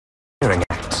snaring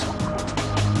acts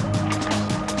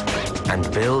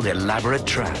and build elaborate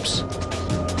traps.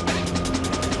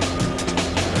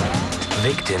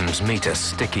 Victims meet a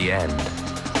sticky end.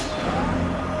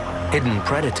 Hidden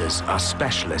predators are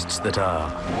specialists that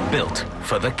are built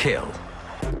for the kill.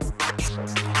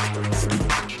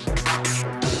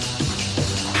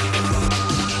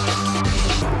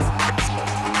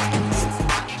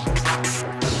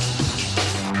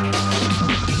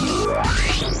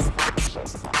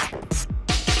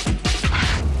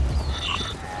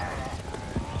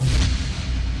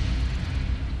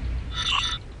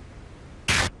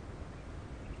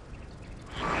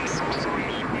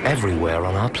 Everywhere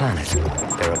on our planet,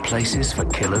 there are places for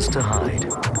killers to hide.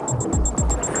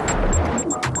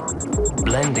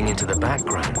 Blending into the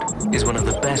background is one of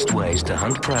the best ways to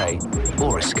hunt prey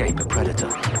or escape a predator.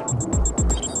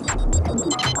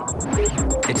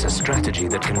 It's a strategy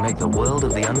that can make the world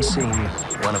of the unseen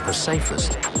one of the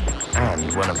safest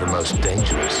and one of the most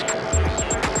dangerous.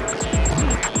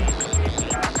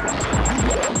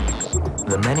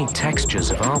 The many textures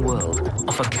of our world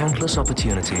offer countless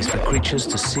opportunities for creatures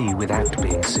to see without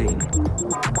being seen.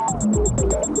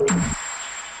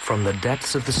 From the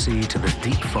depths of the sea to the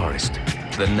deep forest,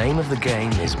 the name of the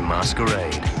game is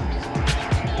masquerade.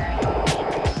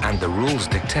 And the rules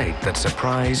dictate that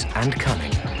surprise and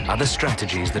cunning are the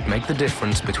strategies that make the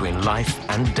difference between life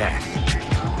and death.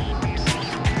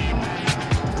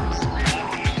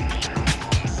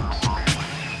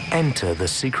 Enter the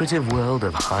secretive world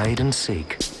of hide and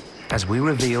seek as we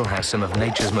reveal how some of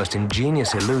nature's most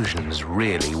ingenious illusions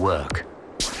really work.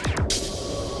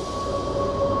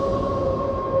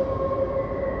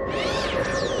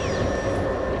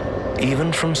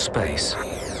 Even from space,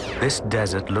 this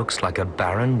desert looks like a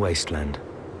barren wasteland.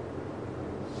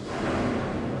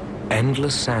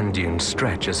 Endless sand dunes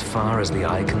stretch as far as the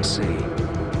eye can see.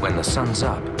 When the sun's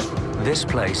up, this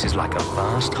place is like a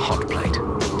vast hot plate.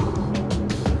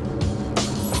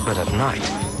 But at night,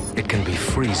 it can be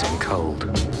freezing cold.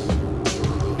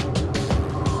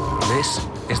 This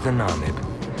is the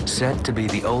Namib, said to be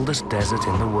the oldest desert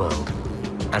in the world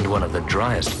and one of the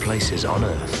driest places on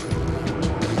Earth.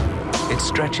 It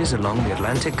stretches along the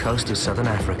Atlantic coast of southern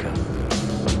Africa.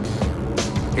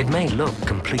 It may look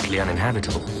completely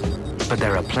uninhabitable, but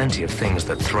there are plenty of things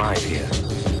that thrive here.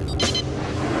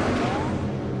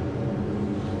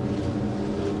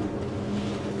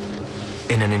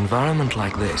 In an environment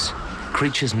like this,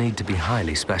 creatures need to be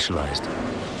highly specialized.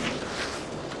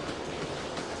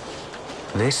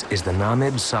 This is the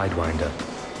Namib Sidewinder,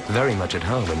 very much at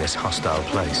home in this hostile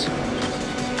place.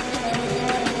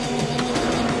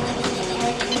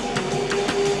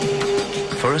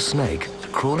 For a snake,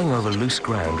 crawling over loose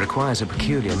ground requires a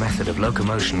peculiar method of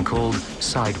locomotion called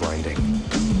sidewinding.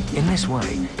 In this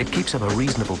way, it keeps up a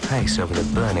reasonable pace over the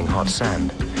burning hot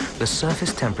sand. The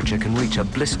surface temperature can reach a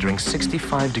blistering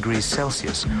 65 degrees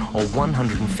Celsius or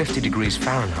 150 degrees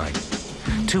Fahrenheit.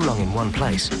 Too long in one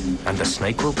place, and the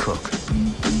snake will cook.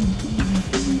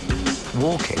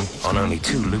 Walking on only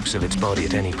 2 loops of its body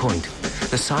at any point,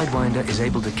 the Sidewinder is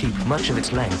able to keep much of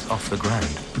its length off the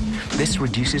ground. This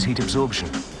reduces heat absorption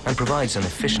and provides an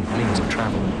efficient means of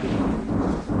travel.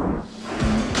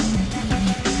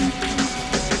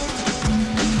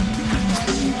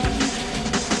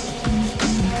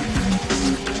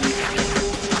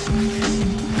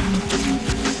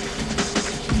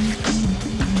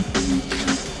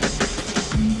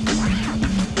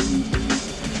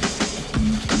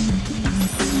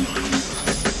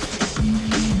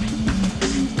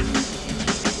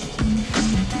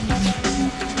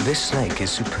 This snake is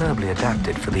superbly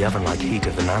adapted for the oven-like heat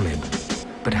of the Namib.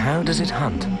 But how does it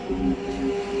hunt?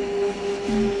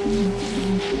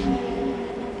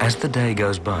 As the day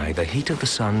goes by, the heat of the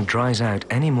sun dries out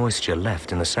any moisture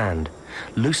left in the sand,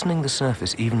 loosening the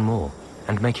surface even more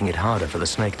and making it harder for the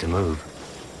snake to move.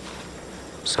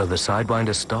 So the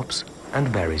Sidewinder stops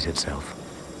and buries itself.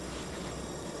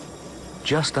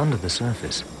 Just under the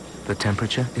surface, the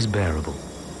temperature is bearable.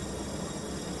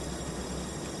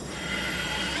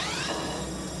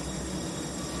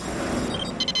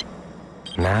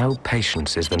 Now,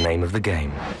 patience is the name of the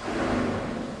game.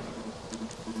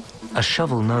 A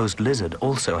shovel-nosed lizard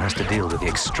also has to deal with the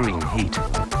extreme heat.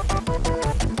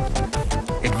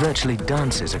 It virtually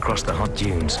dances across the hot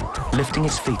dunes, lifting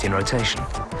its feet in rotation,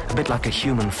 a bit like a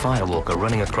human firewalker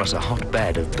running across a hot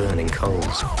bed of burning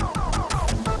coals.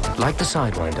 Like the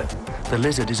Sidewinder, the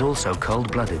lizard is also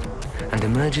cold-blooded and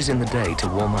emerges in the day to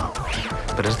warm up.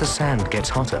 But as the sand gets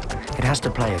hotter, it has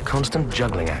to play a constant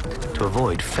juggling act to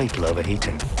avoid fatal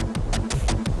overheating.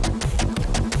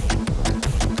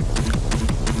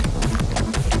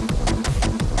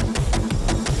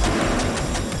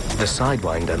 The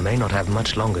sidewinder may not have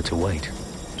much longer to wait.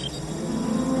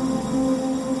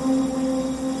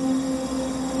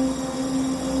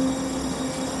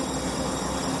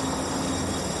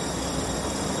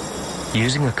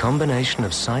 Using a combination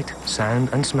of sight, sound,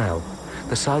 and smell,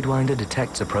 the sidewinder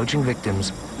detects approaching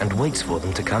victims and waits for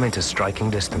them to come into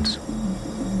striking distance.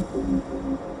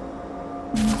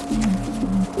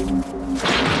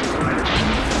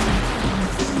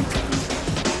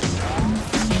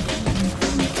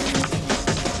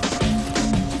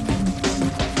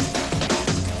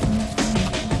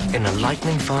 In a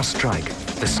lightning-fast strike,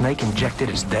 the snake injected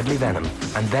its deadly venom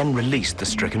and then released the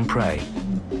stricken prey.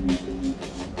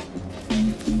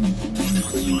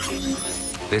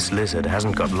 This lizard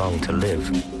hasn't got long to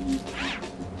live.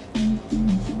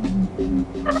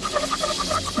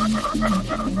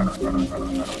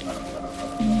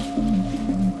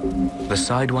 The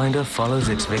sidewinder follows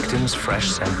its victim's fresh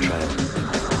scent trail.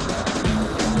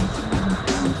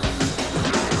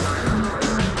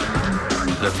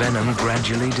 The venom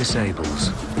gradually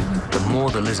disables. The more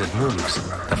the lizard moves,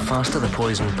 the faster the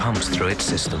poison pumps through its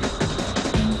system.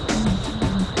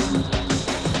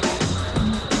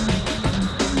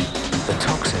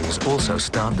 Also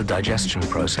start the digestion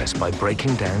process by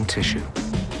breaking down tissue.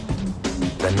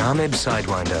 The Namib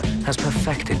sidewinder has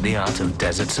perfected the art of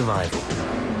desert survival.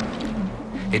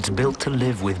 It's built to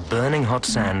live with burning hot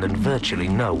sand and virtually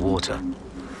no water.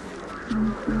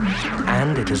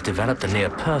 And it has developed a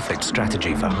near-perfect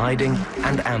strategy for hiding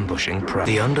and ambushing prey.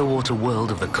 The underwater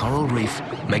world of the coral reef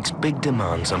makes big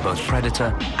demands on both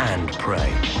predator and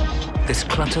prey. This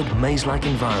cluttered, maze-like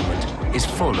environment is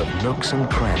full of nooks and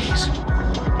crannies.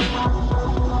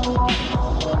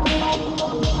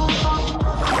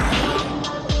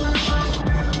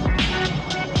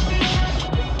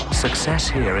 Success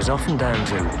here is often down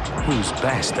to who's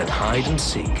best at hide and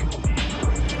seek.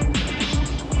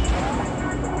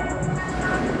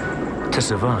 To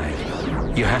survive,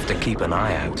 you have to keep an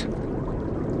eye out.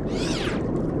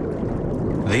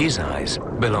 These eyes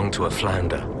belong to a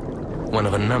flounder, one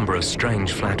of a number of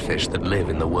strange flatfish that live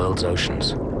in the world's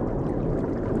oceans.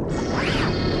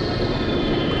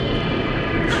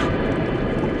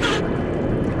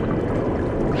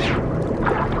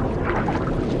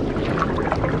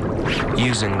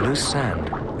 Using loose sand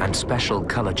and special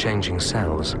color-changing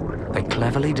cells, they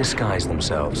cleverly disguise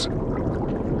themselves.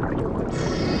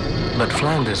 But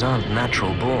flounders aren't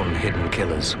natural-born hidden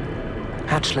killers.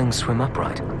 Hatchlings swim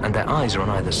upright, and their eyes are on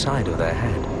either side of their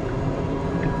head.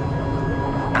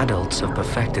 Adults have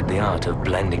perfected the art of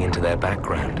blending into their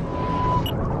background.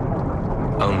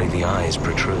 Only the eyes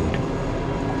protrude,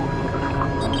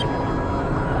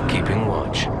 keeping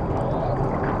watch.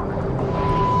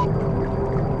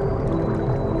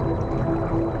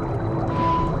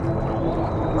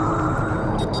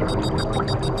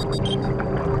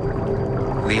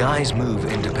 The eyes move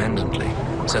independently,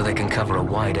 so they can cover a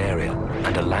wide area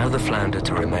and allow the flounder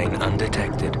to remain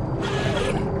undetected.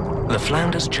 The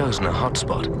flounder's chosen a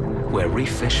hotspot where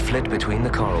reef fish flit between the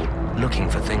coral, looking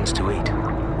for things to eat.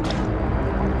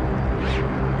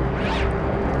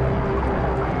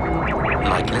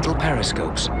 Like little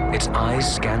periscopes, its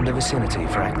eyes scan the vicinity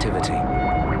for activity.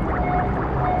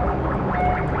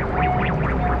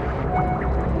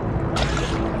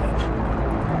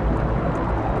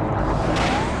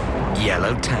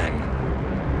 Yellow tang.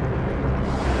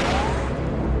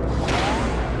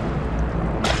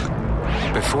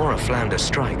 Before a flounder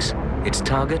strikes, its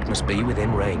target must be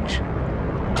within range.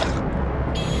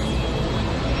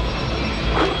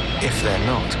 If they're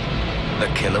not, the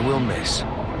killer will miss.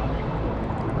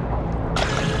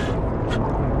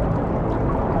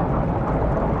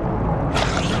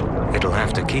 It'll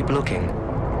have to keep looking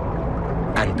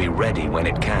and be ready when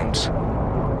it counts.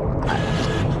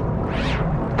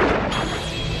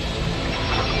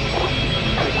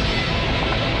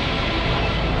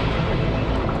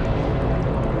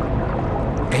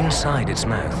 Inside its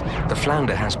mouth, the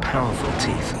flounder has powerful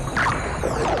teeth.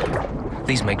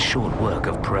 These make short work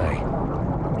of prey.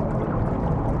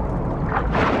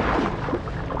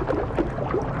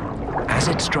 As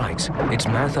it strikes, its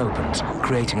mouth opens,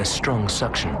 creating a strong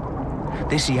suction.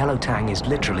 This yellow tang is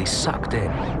literally sucked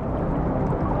in.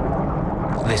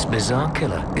 This bizarre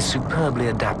killer is superbly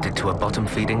adapted to a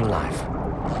bottom-feeding life.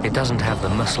 It doesn't have the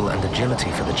muscle and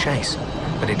agility for the chase,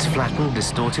 but its flattened,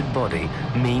 distorted body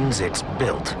means it's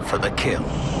built for the kill.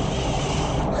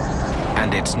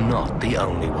 And it's not the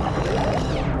only one.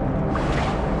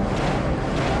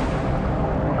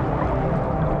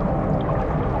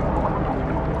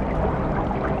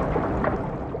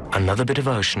 Another bit of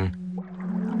ocean,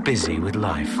 busy with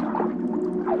life.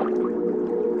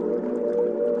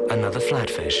 Another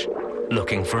flatfish,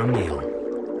 looking for a meal.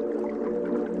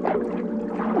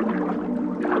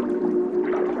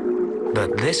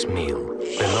 But this meal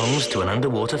belongs to an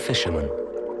underwater fisherman,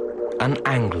 an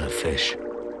anglerfish.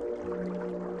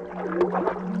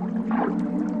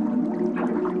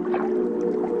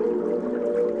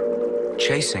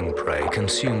 Chasing prey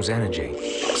consumes energy,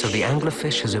 so the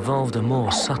anglerfish has evolved a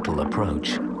more subtle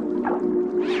approach.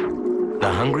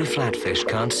 The hungry flatfish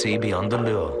can't see beyond the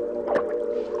lure.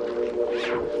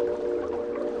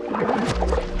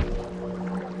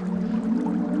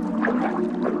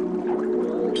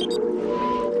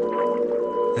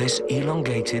 This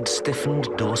elongated, stiffened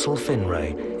dorsal fin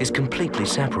ray is completely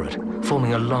separate,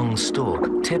 forming a long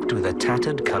stalk tipped with a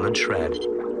tattered colored shred.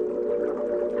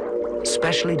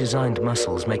 Specially designed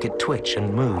muscles make it twitch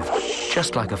and move,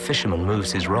 just like a fisherman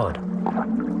moves his rod.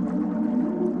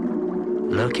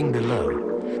 Lurking below,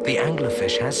 the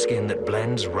anglerfish has skin that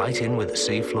blends right in with the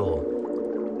sea floor.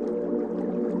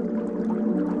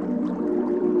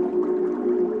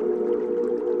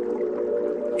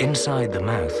 Inside the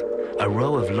mouth, a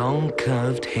row of long,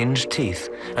 curved, hinged teeth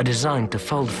are designed to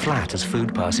fold flat as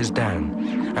food passes down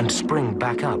and spring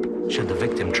back up should the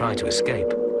victim try to escape.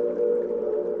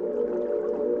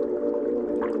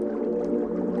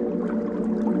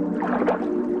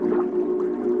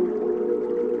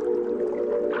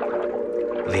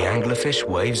 The anglerfish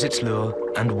waves its lure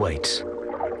and waits.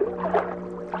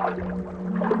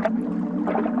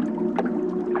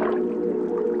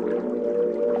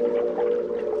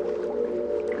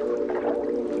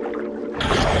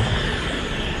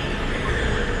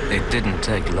 It didn't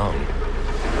take long.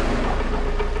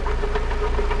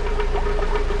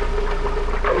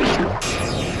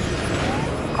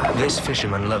 This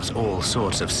fisherman loves all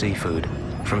sorts of seafood,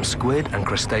 from squid and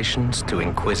crustaceans to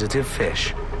inquisitive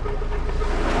fish.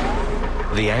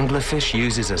 The anglerfish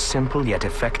uses a simple yet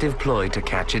effective ploy to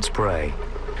catch its prey.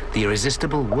 The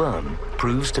irresistible worm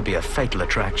proves to be a fatal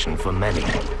attraction for many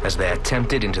as they are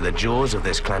tempted into the jaws of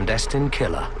this clandestine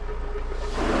killer.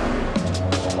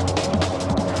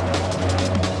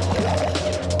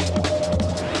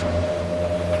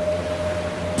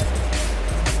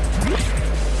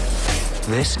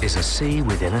 This is a sea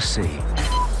within a sea.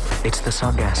 It's the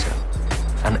Sargasso,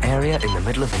 an area in the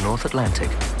middle of the North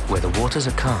Atlantic where the waters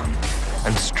are calm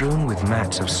and strewn with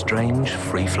mats of strange,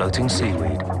 free-floating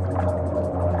seaweed.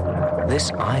 This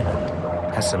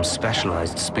island has some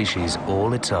specialized species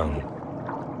all its own.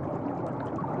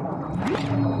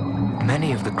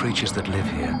 Many of the creatures that live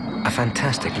here are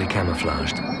fantastically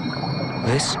camouflaged.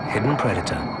 This hidden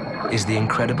predator is the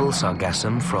incredible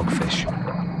Sargassum frogfish.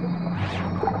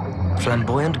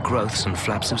 Flamboyant growths and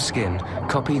flaps of skin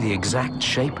copy the exact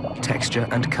shape, texture,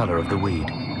 and color of the weed.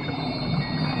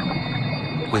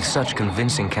 With such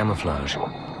convincing camouflage,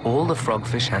 all the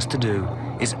frogfish has to do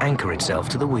is anchor itself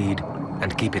to the weed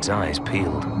and keep its eyes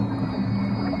peeled.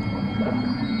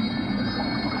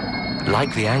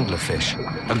 Like the anglerfish,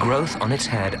 a growth on its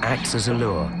head acts as a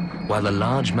lure, while the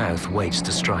large mouth waits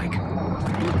to strike.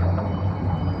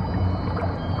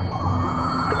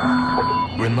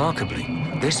 Remarkably,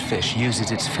 this fish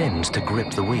uses its fins to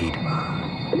grip the weed.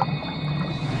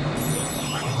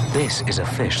 This is a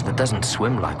fish that doesn't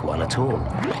swim like one at all.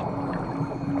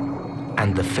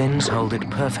 And the fins hold it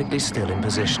perfectly still in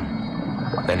position.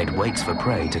 Then it waits for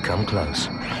prey to come close.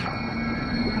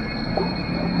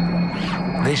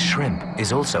 This shrimp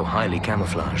is also highly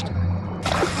camouflaged.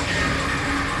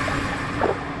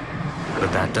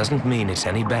 But that doesn't mean it's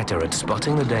any better at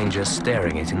spotting the danger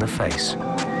staring it in the face.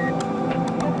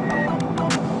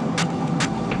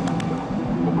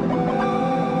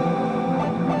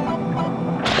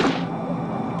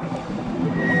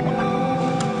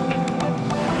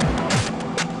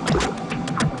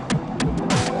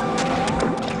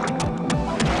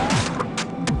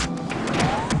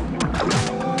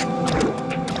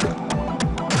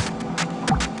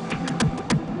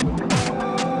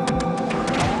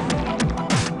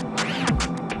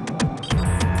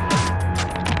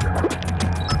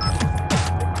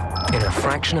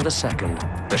 Fraction of a second,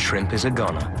 the shrimp is a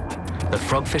goner. The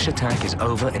frogfish attack is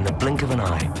over in the blink of an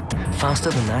eye, faster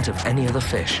than that of any other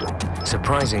fish,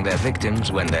 surprising their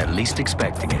victims when they're least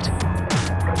expecting it.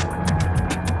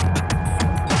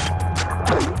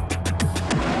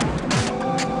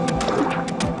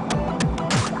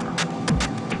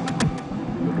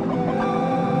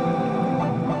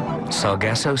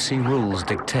 Sargasso Sea rules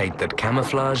dictate that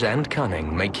camouflage and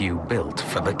cunning make you built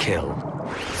for the kill.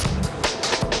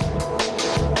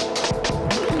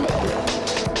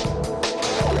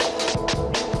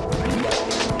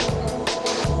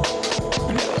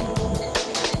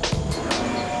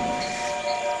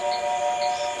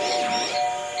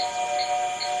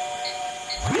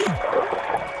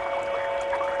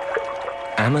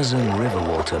 Amazon river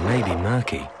water may be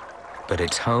murky, but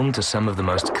it's home to some of the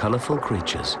most colorful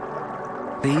creatures.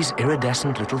 These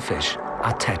iridescent little fish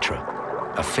are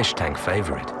tetra, a fish tank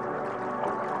favorite.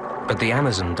 But the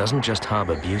Amazon doesn't just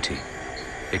harbor beauty,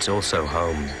 it's also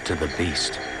home to the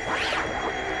beast.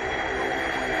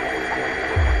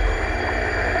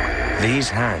 These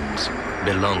hands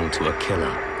belong to a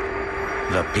killer,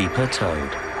 the peeper toad.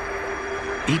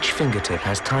 Each fingertip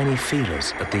has tiny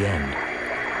feelers at the end.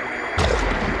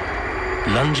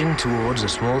 Lunging towards a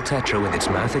small tetra with its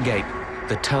mouth agape,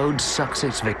 the toad sucks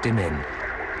its victim in.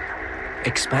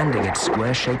 Expanding its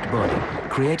square-shaped body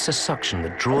creates a suction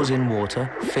that draws in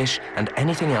water, fish, and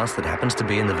anything else that happens to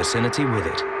be in the vicinity with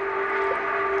it.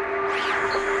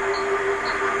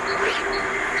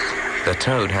 The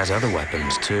toad has other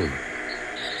weapons too.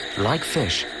 Like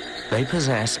fish, they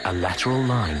possess a lateral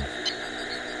line.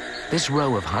 This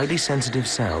row of highly sensitive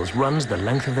cells runs the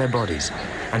length of their bodies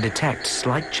and detects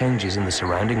slight changes in the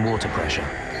surrounding water pressure.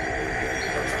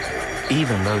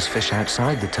 Even those fish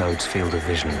outside the toad's field of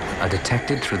vision are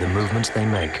detected through the movements they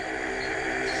make.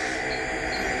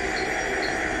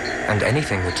 And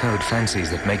anything the toad fancies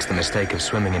that makes the mistake of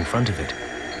swimming in front of it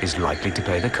is likely to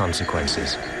pay the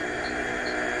consequences.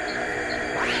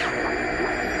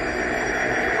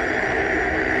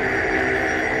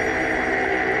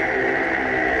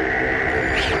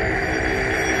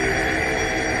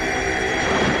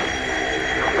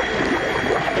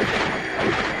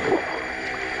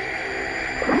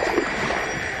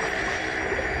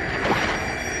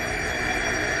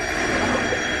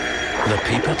 The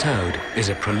peeper toad is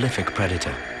a prolific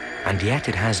predator, and yet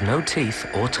it has no teeth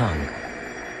or tongue.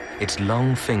 Its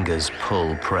long fingers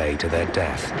pull prey to their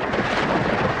death.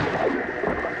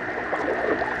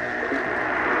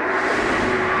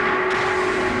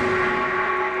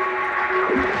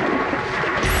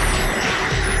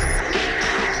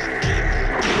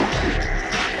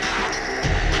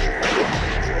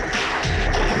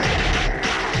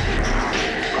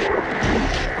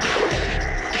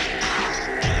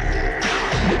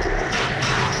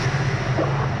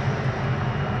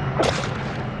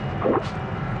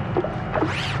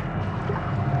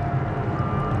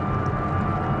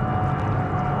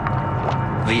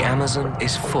 The Amazon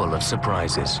is full of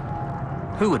surprises.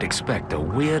 Who would expect a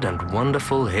weird and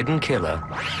wonderful hidden killer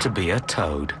to be a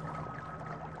toad?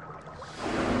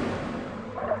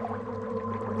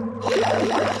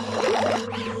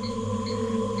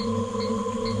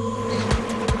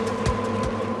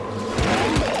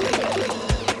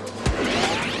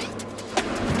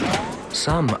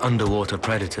 Some underwater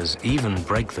predators even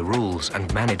break the rules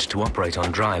and manage to operate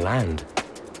on dry land.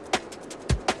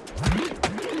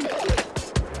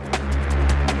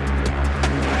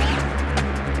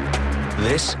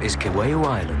 This is Kiwehu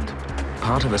Island,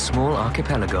 part of a small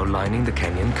archipelago lining the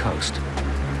Kenyan coast.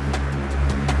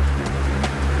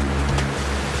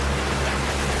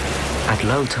 At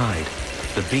low tide,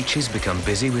 the beaches become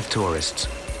busy with tourists,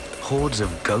 hordes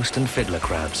of ghost and fiddler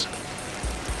crabs.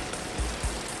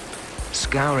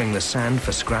 Scouring the sand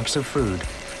for scraps of food,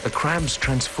 the crabs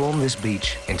transform this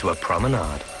beach into a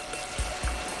promenade.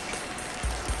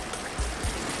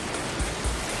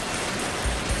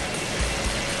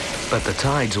 But the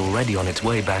tide's already on its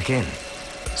way back in,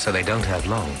 so they don't have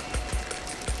long.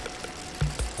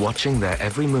 Watching their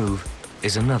every move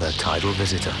is another tidal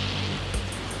visitor.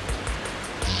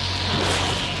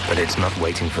 But it's not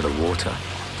waiting for the water.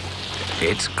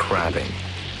 It's crabbing.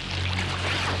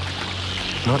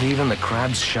 Not even the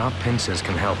crab's sharp pincers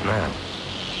can help now.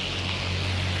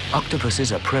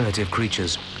 Octopuses are primitive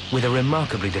creatures with a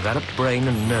remarkably developed brain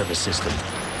and nervous system.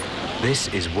 This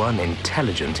is one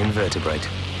intelligent invertebrate.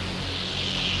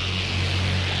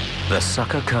 The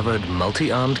sucker-covered,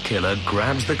 multi-armed killer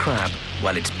grabs the crab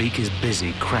while its beak is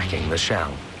busy cracking the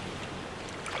shell.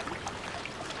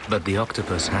 But the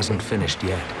octopus hasn't finished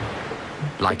yet.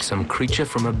 Like some creature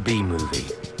from a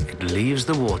B-movie, it leaves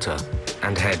the water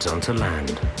and heads onto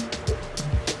land.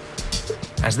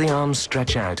 As the arms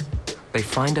stretch out, they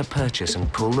find a purchase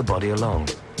and pull the body along.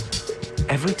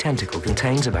 Every tentacle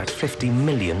contains about 50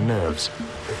 million nerves,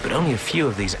 but only a few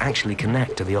of these actually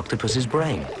connect to the octopus's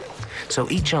brain. So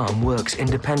each arm works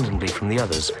independently from the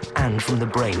others and from the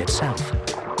brain itself.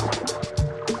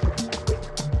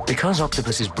 Because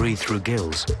octopuses breathe through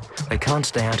gills, they can't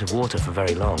stay out of water for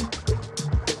very long.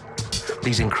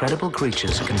 These incredible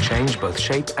creatures can change both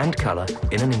shape and color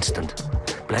in an instant,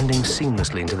 blending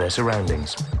seamlessly into their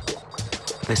surroundings.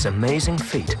 This amazing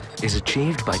feat is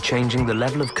achieved by changing the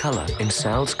level of color in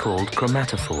cells called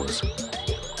chromatophores.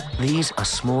 These are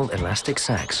small elastic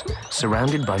sacs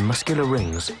surrounded by muscular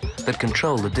rings that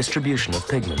control the distribution of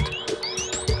pigment.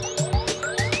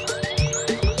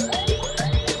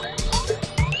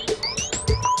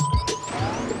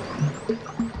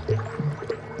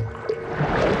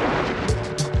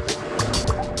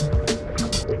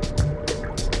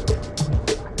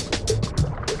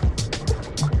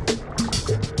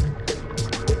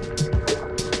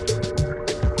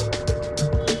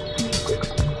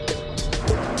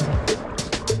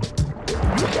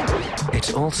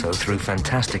 It's also through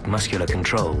fantastic muscular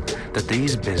control that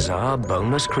these bizarre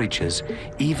boneless creatures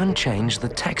even change the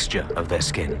texture of their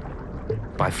skin.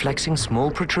 By flexing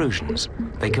small protrusions,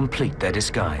 they complete their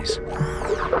disguise.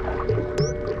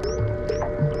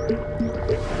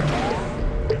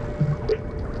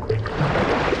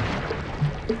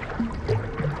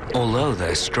 Although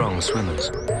they're strong swimmers,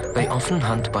 they often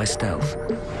hunt by stealth,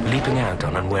 leaping out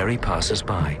on unwary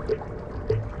passers-by.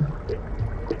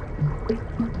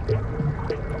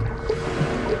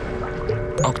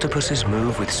 Octopuses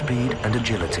move with speed and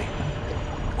agility.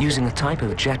 Using a type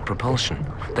of jet propulsion,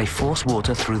 they force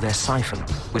water through their siphon,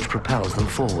 which propels them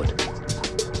forward.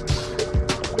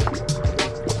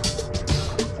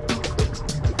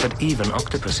 But even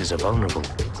octopuses are vulnerable.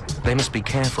 They must be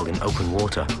careful in open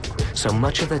water, so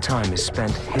much of their time is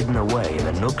spent hidden away in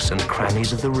the nooks and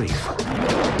crannies of the reef.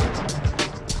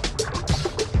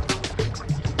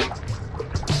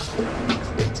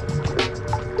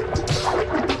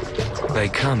 They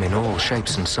come in all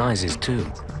shapes and sizes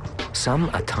too.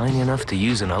 Some are tiny enough to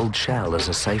use an old shell as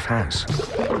a safe house.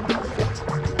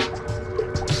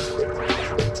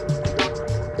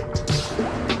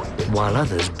 While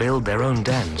others build their own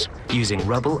dens, using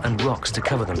rubble and rocks to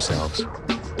cover themselves.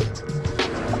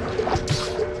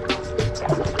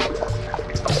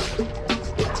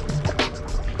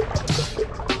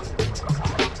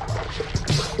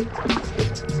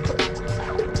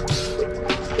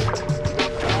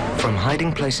 From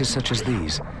hiding places such as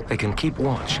these, they can keep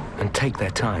watch and take their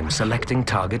time selecting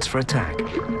targets for attack.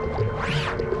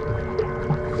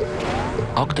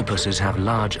 Octopuses have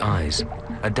large eyes,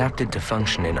 adapted to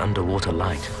function in underwater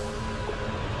light.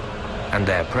 And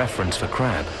their preference for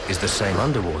crab is the same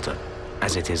underwater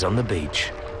as it is on the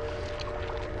beach.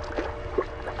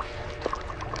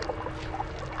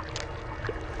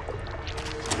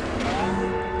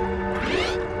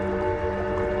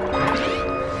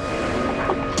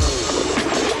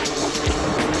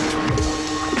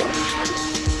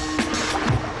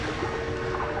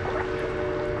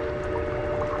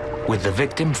 With the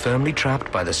victim firmly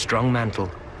trapped by the strong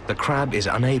mantle, the crab is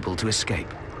unable to escape.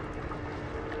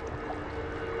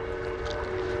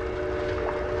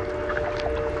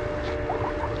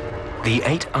 The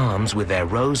 8 arms with their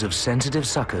rows of sensitive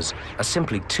suckers are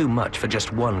simply too much for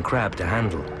just one crab to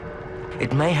handle.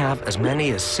 It may have as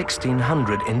many as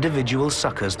 1,600 individual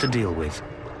suckers to deal with.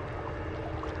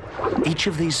 Each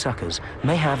of these suckers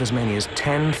may have as many as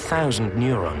 10,000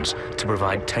 neurons to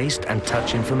provide taste and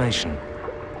touch information.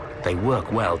 They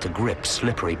work well to grip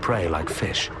slippery prey like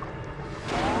fish.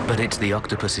 But it's the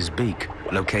octopus's beak,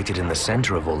 located in the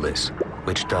center of all this,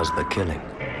 which does the killing.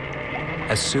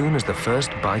 As soon as the first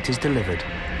bite is delivered,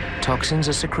 toxins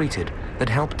are secreted that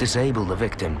help disable the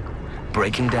victim,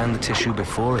 breaking down the tissue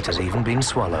before it has even been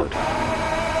swallowed.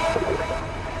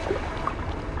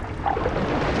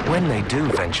 When they do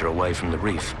venture away from the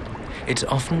reef, it's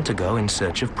often to go in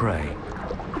search of prey.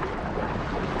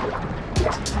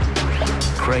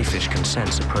 Crayfish can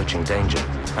sense approaching danger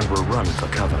and will run for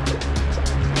cover.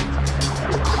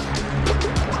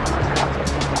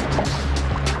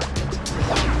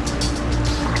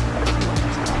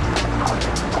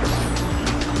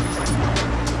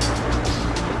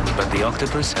 But the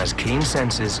octopus has keen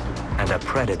senses and a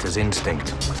predator's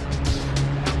instinct.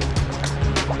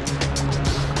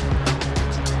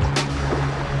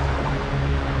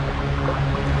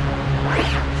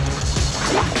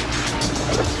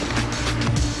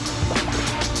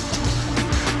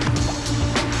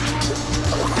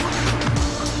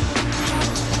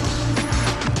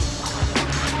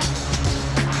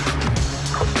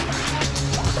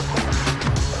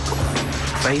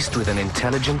 Faced with an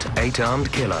intelligent 8-armed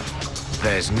killer,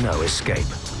 there's no escape.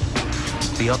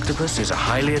 The octopus is a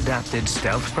highly adapted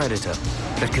stealth predator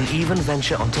that can even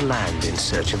venture onto land in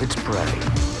search of its prey.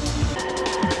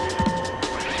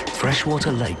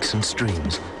 Freshwater lakes and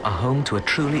streams are home to a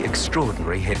truly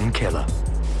extraordinary hidden killer.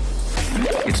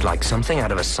 It's like something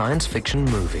out of a science fiction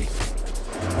movie.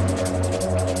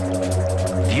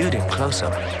 Viewed in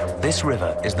close-up, this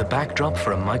river is the backdrop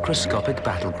for a microscopic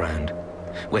battleground,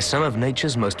 where some of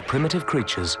nature's most primitive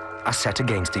creatures are set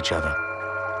against each other.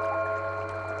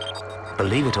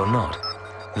 Believe it or not,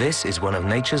 this is one of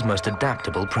nature's most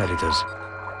adaptable predators,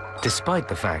 despite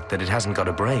the fact that it hasn't got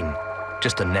a brain,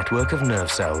 just a network of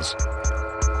nerve cells.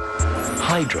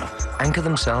 Hydra anchor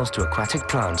themselves to aquatic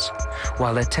plants,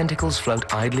 while their tentacles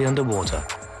float idly underwater,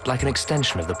 like an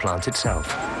extension of the plant itself.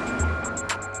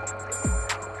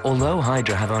 Although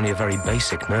Hydra have only a very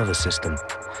basic nervous system,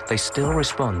 they still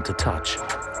respond to touch.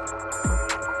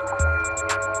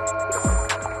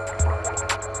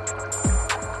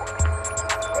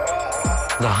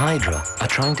 The Hydra are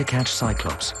trying to catch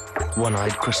Cyclops,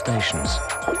 one-eyed crustaceans.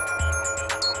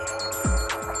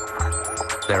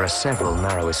 There are several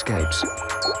narrow escapes.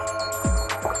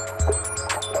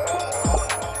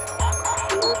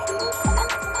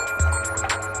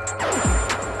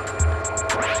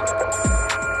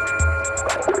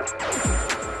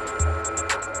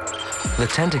 The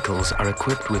tentacles are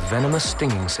equipped with venomous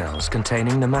stinging cells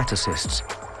containing nematocysts,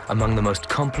 among the most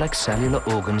complex cellular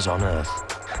organs on Earth.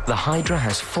 The Hydra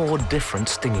has 4 different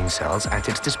stinging cells at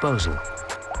its disposal.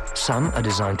 Some are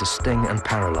designed to sting and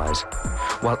paralyze,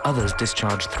 while others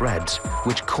discharge threads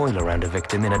which coil around a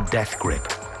victim in a death grip.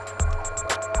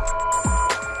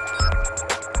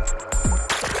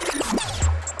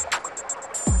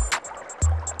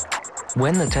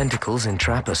 When the tentacles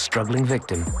entrap a struggling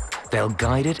victim, they'll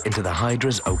guide it into the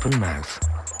Hydra's open mouth.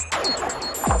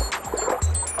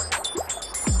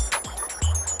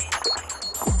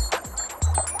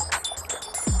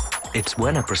 It's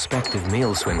when a prospective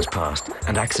meal swims past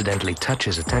and accidentally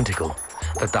touches a tentacle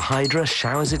that the Hydra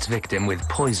showers its victim with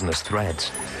poisonous threads.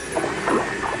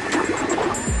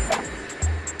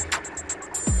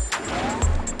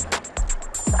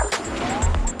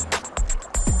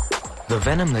 The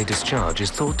venom they discharge is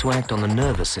thought to act on the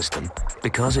nervous system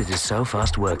because it is so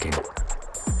fast-working.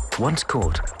 Once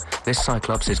caught, this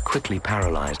Cyclops is quickly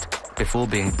paralyzed before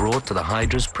being brought to the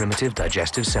Hydra's primitive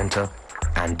digestive center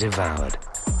and devoured.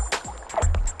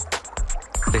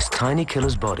 This tiny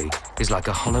killer's body is like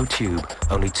a hollow tube,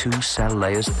 only 2 cell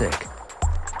layers thick.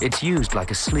 It's used like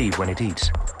a sleeve when it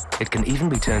eats. It can even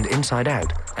be turned inside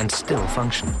out and still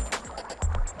function.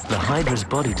 The Hydra's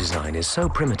body design is so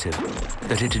primitive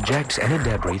that it ejects any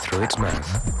debris through its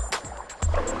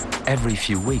mouth. Every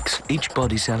few weeks, each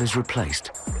body cell is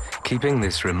replaced, keeping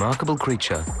this remarkable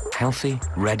creature healthy,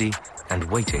 ready, and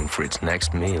waiting for its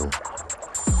next meal.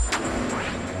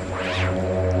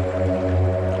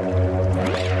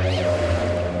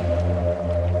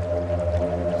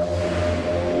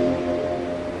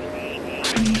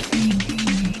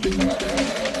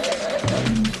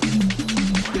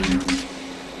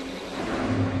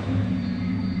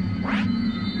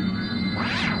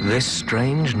 This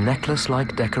strange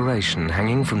necklace-like decoration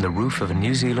hanging from the roof of a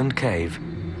New Zealand cave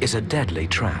is a deadly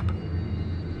trap.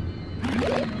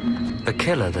 The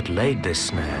killer that laid this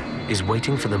snare is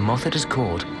waiting for the moth it has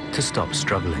caught to stop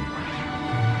struggling.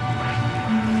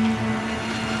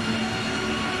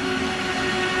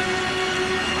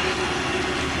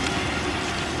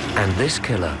 And this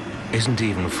killer isn't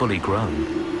even fully grown.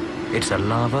 It's a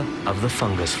larva of the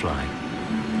fungus fly.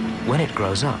 When it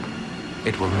grows up,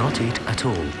 it will not eat at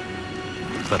all.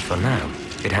 But for now,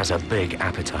 it has a big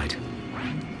appetite.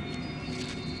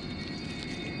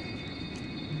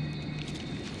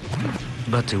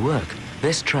 But to work,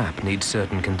 this trap needs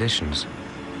certain conditions.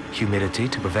 Humidity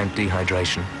to prevent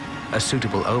dehydration, a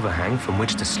suitable overhang from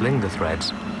which to sling the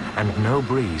threads, and no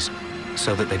breeze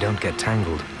so that they don't get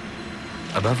tangled.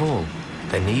 Above all,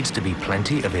 there needs to be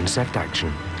plenty of insect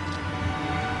action.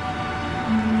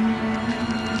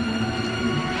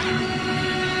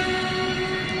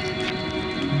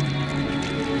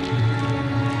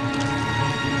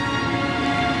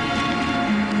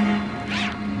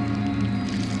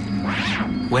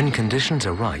 When conditions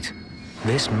are right,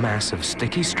 this mass of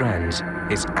sticky strands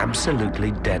is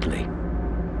absolutely deadly.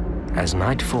 As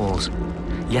night falls,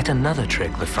 yet another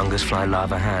trick the fungus fly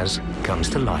larva has comes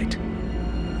to light.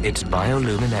 It's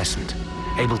bioluminescent,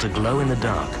 able to glow in the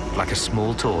dark like a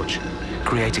small torch,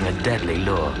 creating a deadly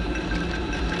lure.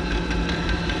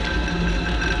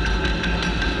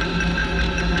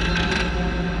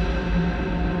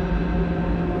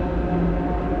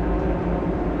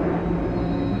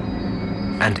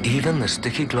 And even the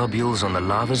sticky globules on the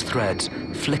larva's threads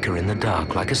flicker in the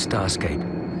dark like a starscape,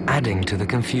 adding to the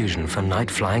confusion for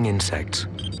night-flying insects.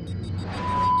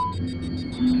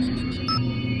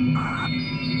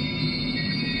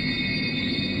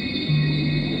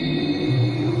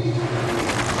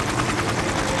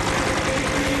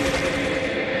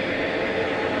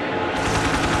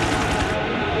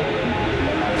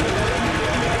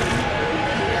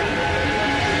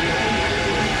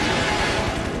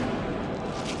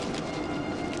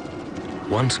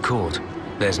 Once caught,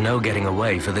 there's no getting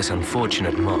away for this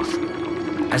unfortunate moth.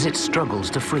 As it struggles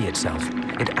to free itself,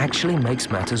 it actually makes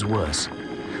matters worse.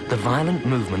 The violent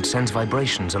movement sends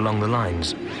vibrations along the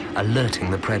lines,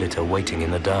 alerting the predator waiting in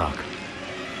the dark.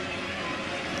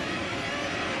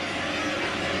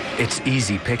 It's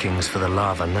easy pickings for the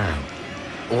larva now.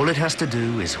 All it has to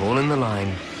do is haul in the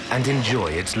line and enjoy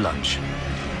its lunch.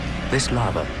 This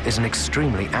larva is an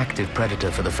extremely active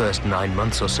predator for the first 9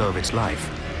 months or so of its life.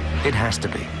 It has to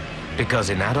be,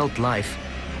 because in adult life,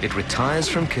 it retires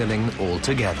from killing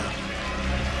altogether.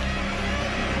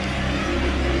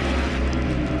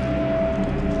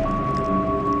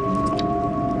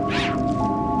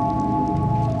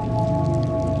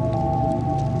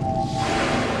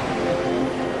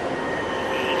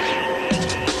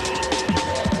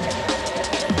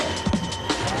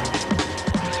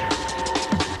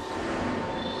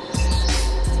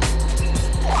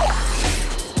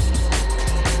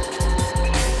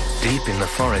 Deep in the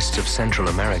forests of Central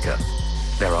America,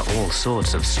 there are all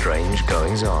sorts of strange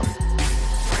goings-on.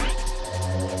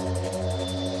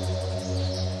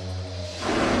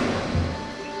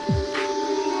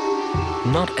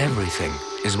 Not everything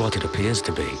is what it appears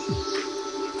to be.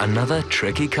 Another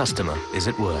tricky customer is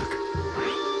at work.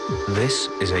 This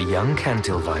is a young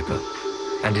cantil viper,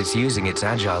 and it's using its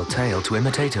agile tail to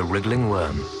imitate a wriggling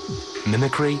worm.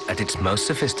 Mimicry at its most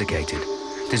sophisticated,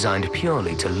 designed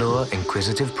purely to lure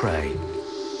inquisitive prey.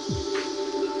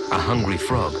 A hungry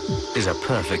frog is a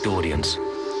perfect audience.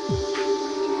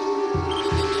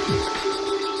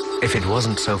 If it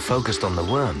wasn't so focused on the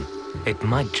worm, it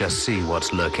might just see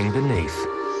what's lurking beneath.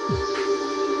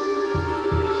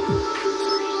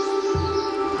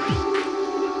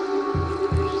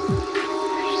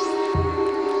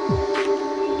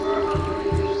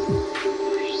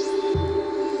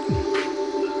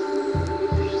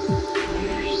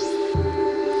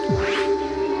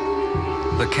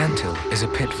 The cantil is a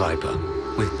pit viper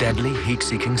with deadly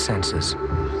heat-seeking senses.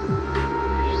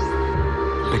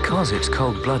 Because it's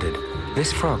cold-blooded,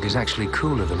 this frog is actually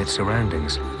cooler than its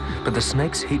surroundings, but the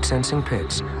snake's heat-sensing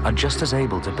pits are just as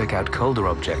able to pick out colder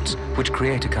objects, which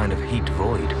create a kind of heat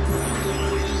void.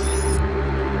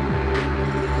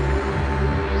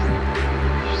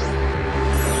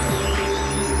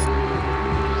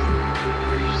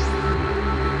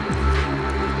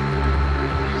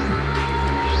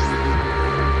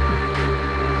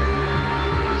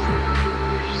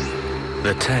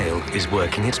 The tail is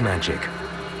working its magic.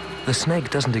 The snake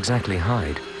doesn't exactly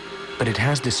hide, but it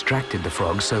has distracted the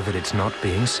frog so that it's not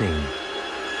being seen.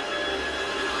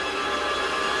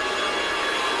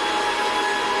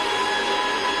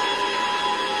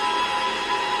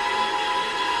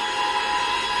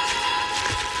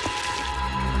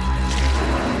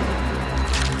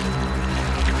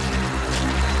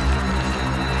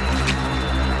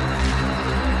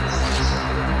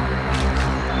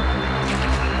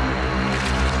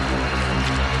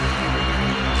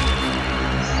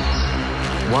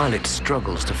 While it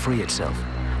struggles to free itself,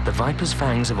 the viper's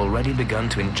fangs have already begun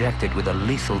to inject it with a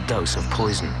lethal dose of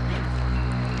poison.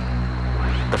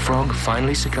 The frog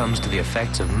finally succumbs to the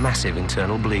effects of massive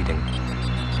internal bleeding.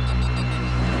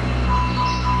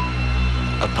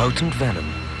 A potent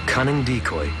venom, cunning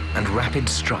decoy, and rapid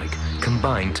strike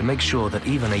combine to make sure that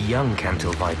even a young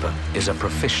cantil viper is a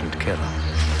proficient killer.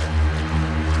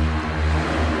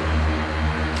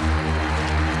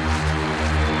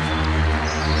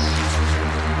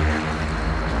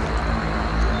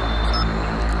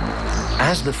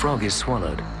 As the frog is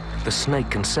swallowed, the snake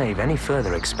can save any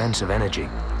further expense of energy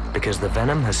because the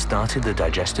venom has started the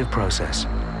digestive process.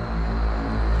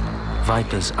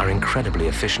 Vipers are incredibly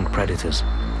efficient predators.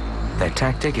 Their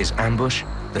tactic is ambush,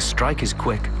 the strike is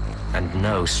quick, and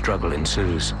no struggle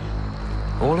ensues.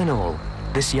 All in all,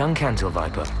 this young cantil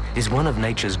viper is one of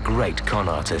nature's great con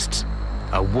artists,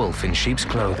 a wolf in sheep's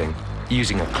clothing,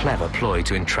 using a clever ploy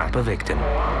to entrap a victim.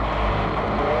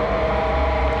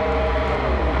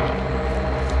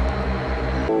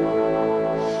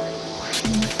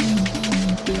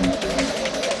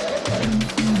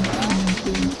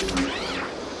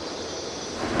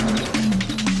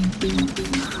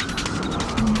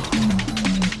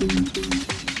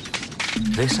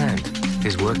 This ant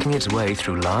is working its way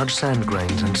through large sand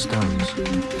grains and stones,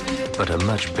 but a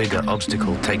much bigger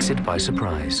obstacle takes it by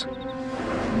surprise.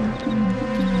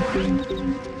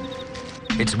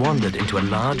 It's wandered into a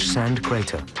large sand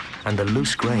crater, and the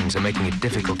loose grains are making it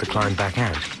difficult to climb back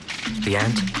out. The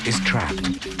ant is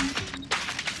trapped.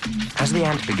 As the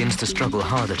ant begins to struggle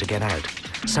harder to get out,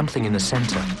 something in the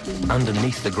center,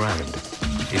 underneath the ground,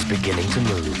 is beginning to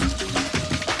move.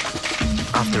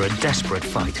 After a desperate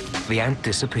fight, the ant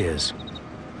disappears.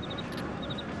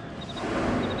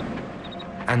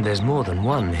 And there's more than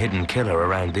one hidden killer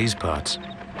around these parts.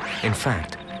 In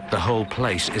fact, the whole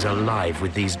place is alive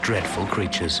with these dreadful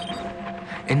creatures.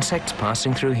 Insects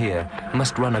passing through here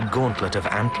must run a gauntlet of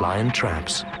ant-lion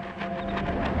traps.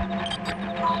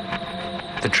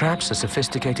 The traps are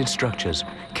sophisticated structures,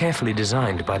 carefully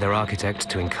designed by their architects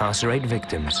to incarcerate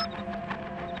victims.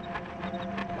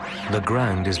 The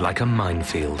ground is like a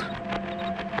minefield.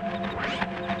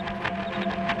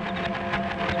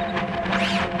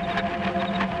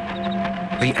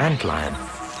 The antlion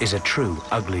is a true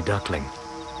ugly duckling.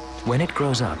 When it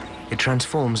grows up, it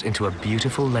transforms into a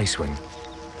beautiful lacewing.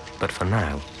 But for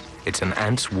now, it's an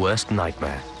ant's worst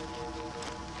nightmare.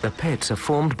 The pits are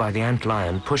formed by the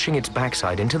antlion pushing its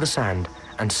backside into the sand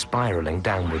and spiraling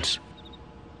downwards.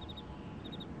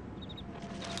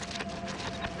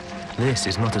 This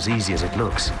is not as easy as it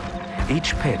looks.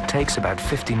 Each pit takes about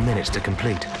 15 minutes to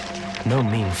complete. No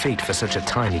mean feat for such a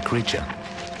tiny creature.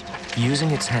 Using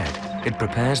its head, it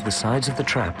prepares the sides of the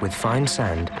trap with fine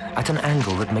sand at an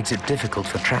angle that makes it difficult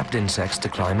for trapped insects to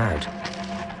climb out.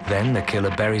 Then the killer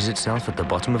buries itself at the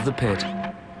bottom of the pit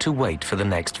to wait for the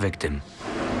next victim.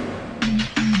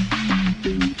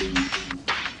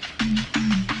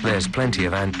 There's plenty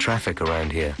of ant traffic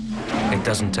around here. It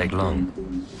doesn't take long.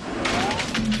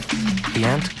 The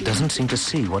ant doesn't seem to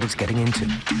see what it's getting into.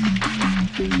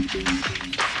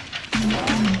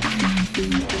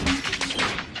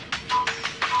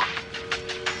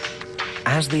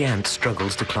 As the ant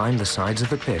struggles to climb the sides of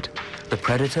the pit, the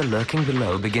predator lurking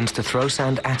below begins to throw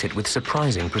sand at it with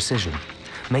surprising precision,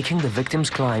 making the victim's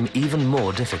climb even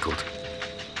more difficult.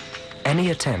 Any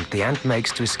attempt the ant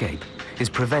makes to escape is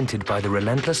prevented by the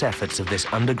relentless efforts of this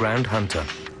underground hunter.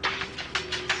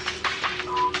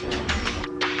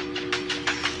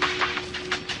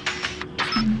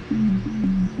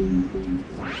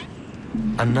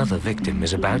 Another victim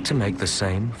is about to make the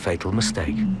same fatal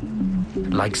mistake.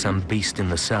 Like some beast in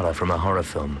the cellar from a horror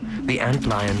film, the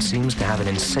antlion seems to have an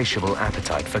insatiable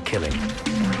appetite for killing.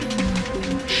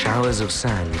 Showers of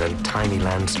sand and tiny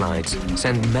landslides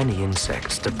send many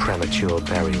insects to premature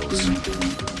burials.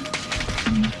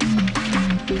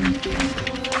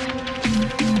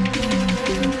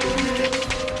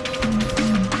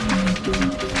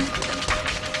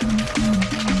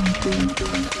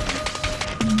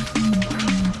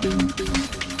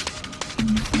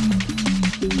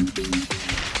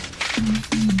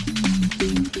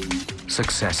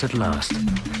 Success at last.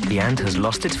 The ant has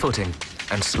lost its footing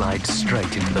and slides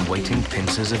straight into the waiting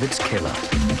pincers of its killer.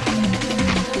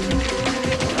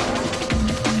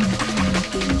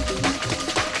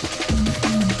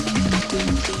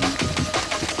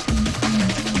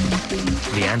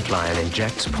 The antlion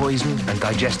injects poison and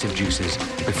digestive juices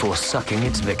before sucking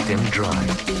its victim dry.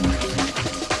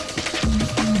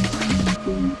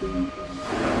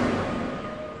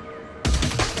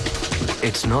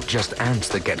 It's not just ants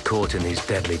that get caught in these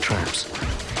deadly traps.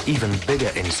 Even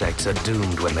bigger insects are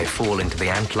doomed when they fall into the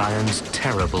antlion's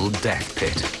terrible death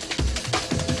pit.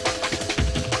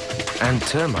 And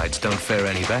termites don't fare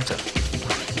any better.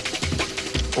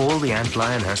 All the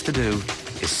antlion has to do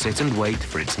is sit and wait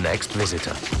for its next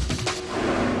visitor.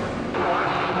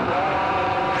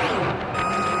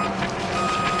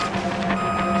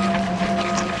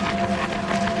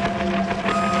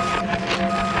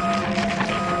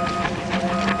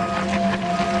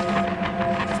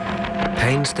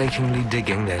 Painstakingly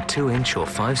digging their 2-inch or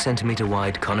 5-centimeter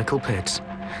wide conical pits,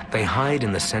 they hide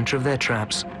in the center of their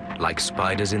traps like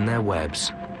spiders in their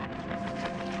webs.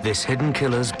 This hidden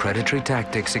killer's predatory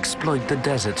tactics exploit the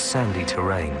desert's sandy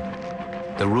terrain.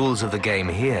 The rules of the game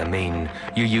here mean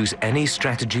you use any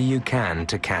strategy you can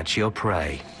to catch your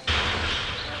prey.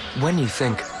 When you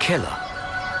think killer,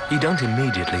 you don't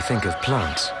immediately think of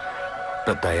plants,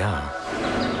 but they are.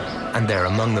 And they're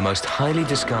among the most highly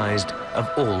disguised of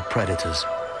all predators.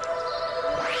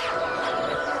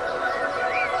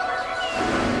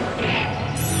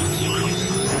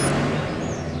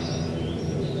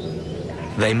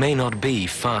 They may not be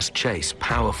fast-chase,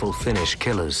 powerful finish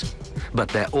killers, but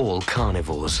they're all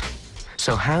carnivores.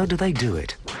 So how do they do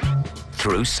it?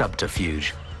 Through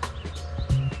subterfuge.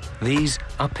 These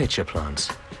are pitcher plants.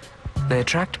 They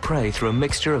attract prey through a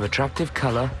mixture of attractive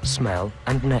color, smell,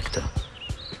 and nectar.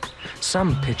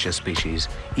 Some pitcher species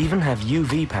even have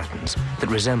UV patterns that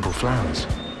resemble flowers.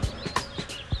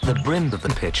 The brim of the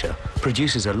pitcher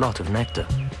produces a lot of nectar.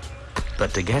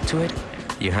 But to get to it,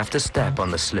 you have to step on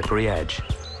the slippery edge.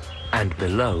 And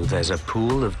below, there's a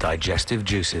pool of digestive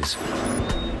juices.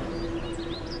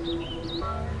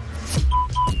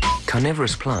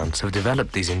 Carnivorous plants have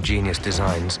developed these ingenious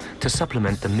designs to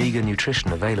supplement the meager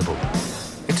nutrition available.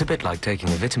 It's a bit like taking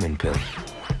a vitamin pill.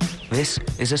 This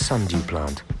is a sundew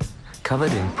plant,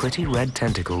 covered in pretty red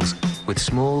tentacles with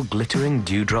small glittering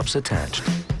dewdrops attached.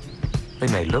 They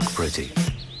may look pretty,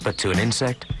 but to an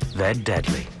insect, they're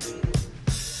deadly.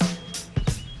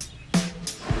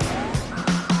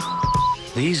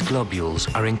 These globules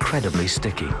are incredibly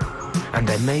sticky, and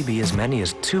there may be as many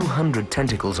as 200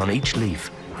 tentacles on each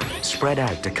leaf, spread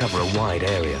out to cover a wide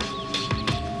area.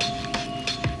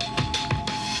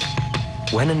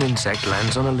 When an insect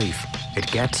lands on a leaf,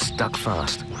 it gets stuck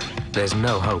fast, there's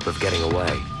no hope of getting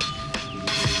away.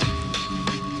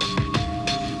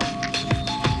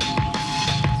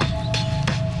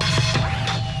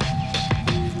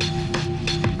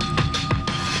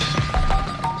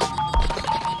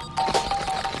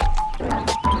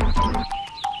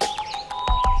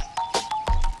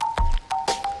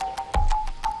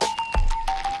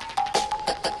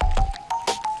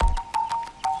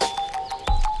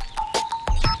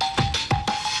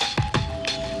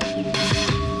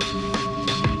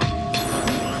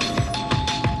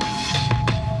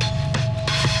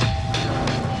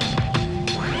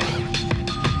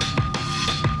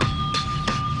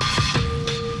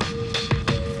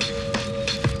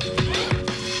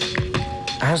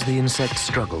 As the insect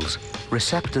struggles,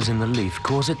 receptors in the leaf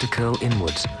cause it to curl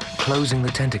inwards, closing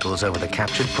the tentacles over the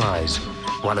captured prize,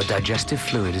 while a digestive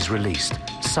fluid is released,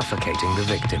 suffocating the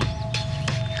victim.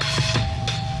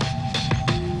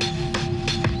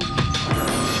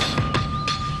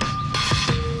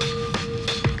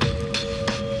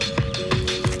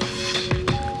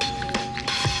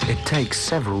 It takes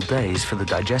several days for the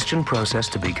digestion process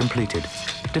to be completed,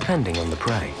 depending on the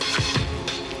prey.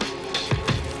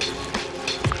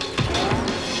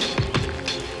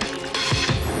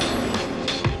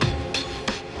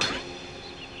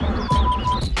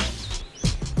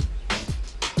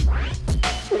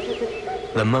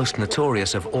 The most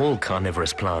notorious of all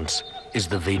carnivorous plants is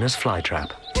the Venus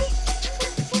flytrap.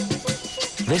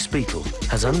 This beetle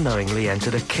has unknowingly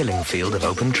entered a killing field of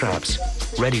open traps,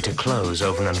 ready to close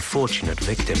over an unfortunate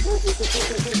victim.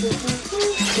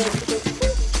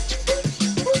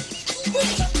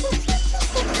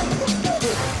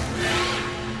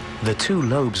 The two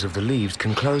lobes of the leaves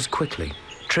can close quickly,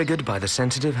 triggered by the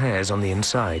sensitive hairs on the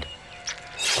inside.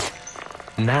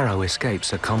 Narrow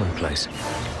escapes are commonplace.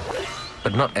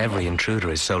 But not every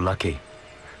intruder is so lucky.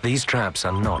 These traps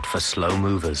are not for slow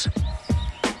movers.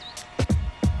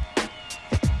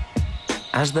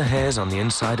 As the hairs on the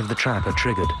inside of the trap are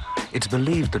triggered, it's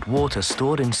believed that water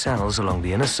stored in cells along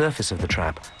the inner surface of the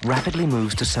trap rapidly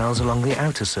moves to cells along the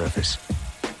outer surface.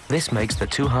 This makes the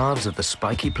two halves of the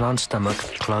spiky plant stomach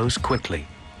close quickly,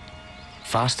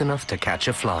 fast enough to catch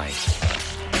a fly.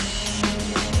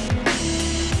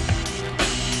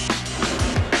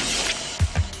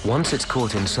 Once it's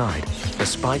caught inside, the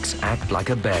spikes act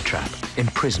like a bear trap,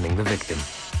 imprisoning the victim.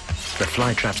 The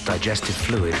flytrap's digestive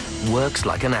fluid works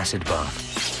like an acid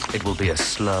bath. It will be a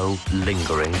slow,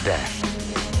 lingering death.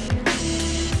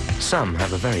 Some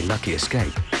have a very lucky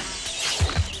escape.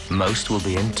 Most will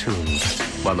be entombed,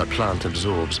 while the plant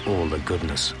absorbs all the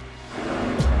goodness.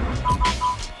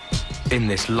 In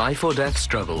this life or death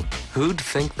struggle, who'd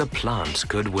think the plants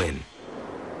could win?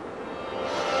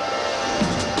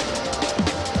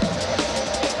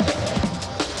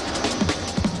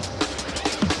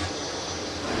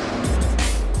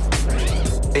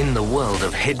 In the world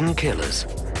of hidden killers,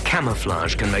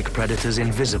 camouflage can make predators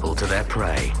invisible to their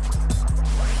prey.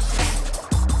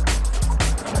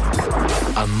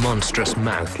 A monstrous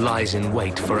mouth lies in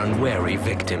wait for unwary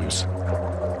victims.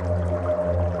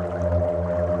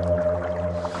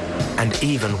 And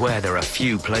even where there are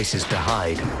few places to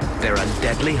hide, there are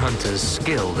deadly hunters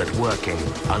skilled at working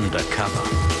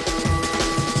undercover.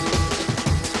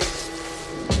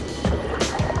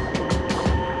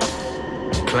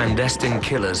 Clandestine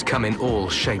killers come in all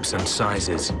shapes and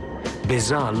sizes.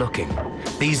 Bizarre looking,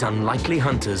 these unlikely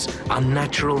hunters are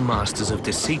natural masters of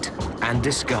deceit and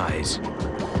disguise.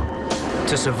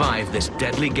 To survive this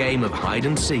deadly game of hide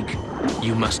and seek,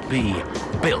 you must be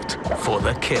built for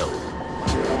the kill.